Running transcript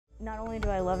Not only do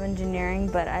I love engineering,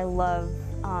 but I love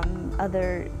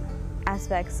other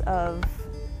aspects of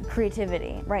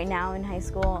creativity. Right now in high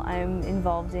school, I'm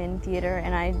involved in theater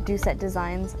and I do set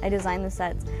designs. I design the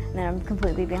sets and then I'm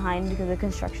completely behind because of the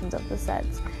constructions of the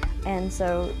sets. And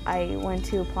so I want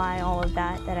to apply all of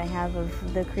that I have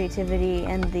of the creativity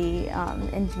and the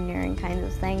engineering kinds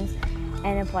of things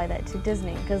and apply that to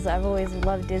Disney because I've always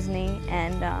loved Disney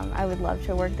and I would love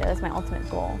to work there. That's my ultimate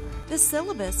goal. The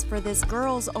syllabus for this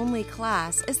girls-only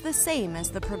class is the same as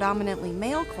the predominantly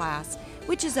male class,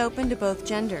 which is open to both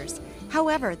genders.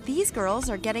 However, these girls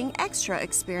are getting extra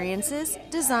experiences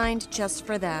designed just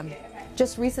for them.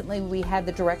 Just recently, we had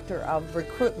the director of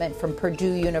recruitment from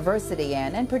Purdue University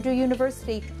in, and Purdue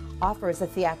University offers a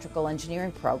theatrical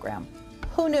engineering program.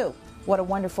 Who knew? What a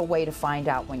wonderful way to find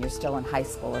out when you're still in high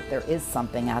school if there is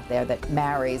something out there that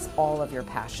marries all of your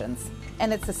passions.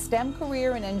 And it's a STEM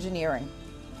career in engineering.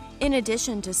 In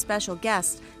addition to special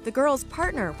guests, the girls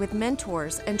partner with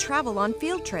mentors and travel on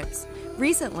field trips.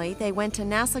 Recently, they went to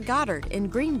NASA Goddard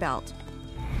in Greenbelt.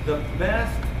 The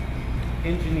best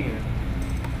engineer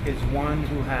is one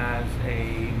who has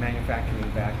a manufacturing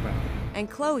background. And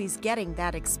Chloe's getting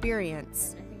that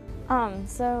experience.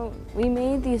 So we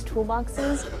made these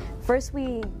toolboxes. First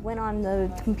we went on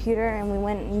the computer and we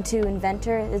went into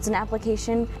Inventor. It's an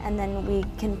application and then we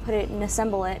can put it and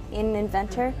assemble it in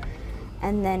Inventor.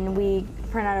 And then we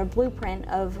print out a blueprint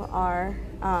of our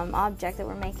object that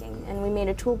we're making, and we made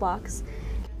a toolbox.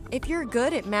 If you're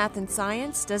good at math and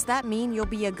science, does that mean you'll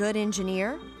be a good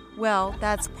engineer? Well,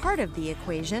 that's part of the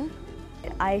equation.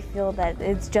 I feel that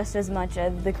it's just as much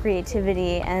of the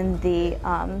creativity and the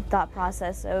thought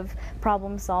process of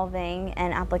problem solving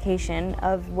and application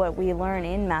of what we learn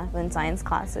in math and science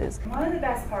classes. One of the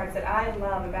best parts that I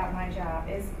love about my job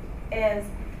is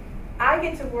I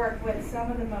get to work with some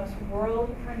of the most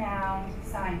world-renowned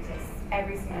scientists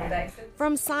every single day.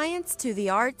 From science to the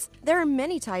arts, there are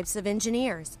many types of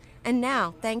engineers. And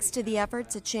now, thanks to the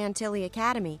efforts at Chantilly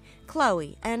Academy,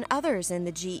 Chloe and others in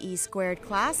the GE Squared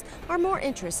class are more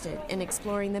interested in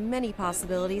exploring the many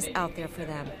possibilities out there for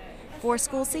them. For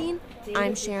School Scene,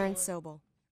 I'm Sharon Sobel.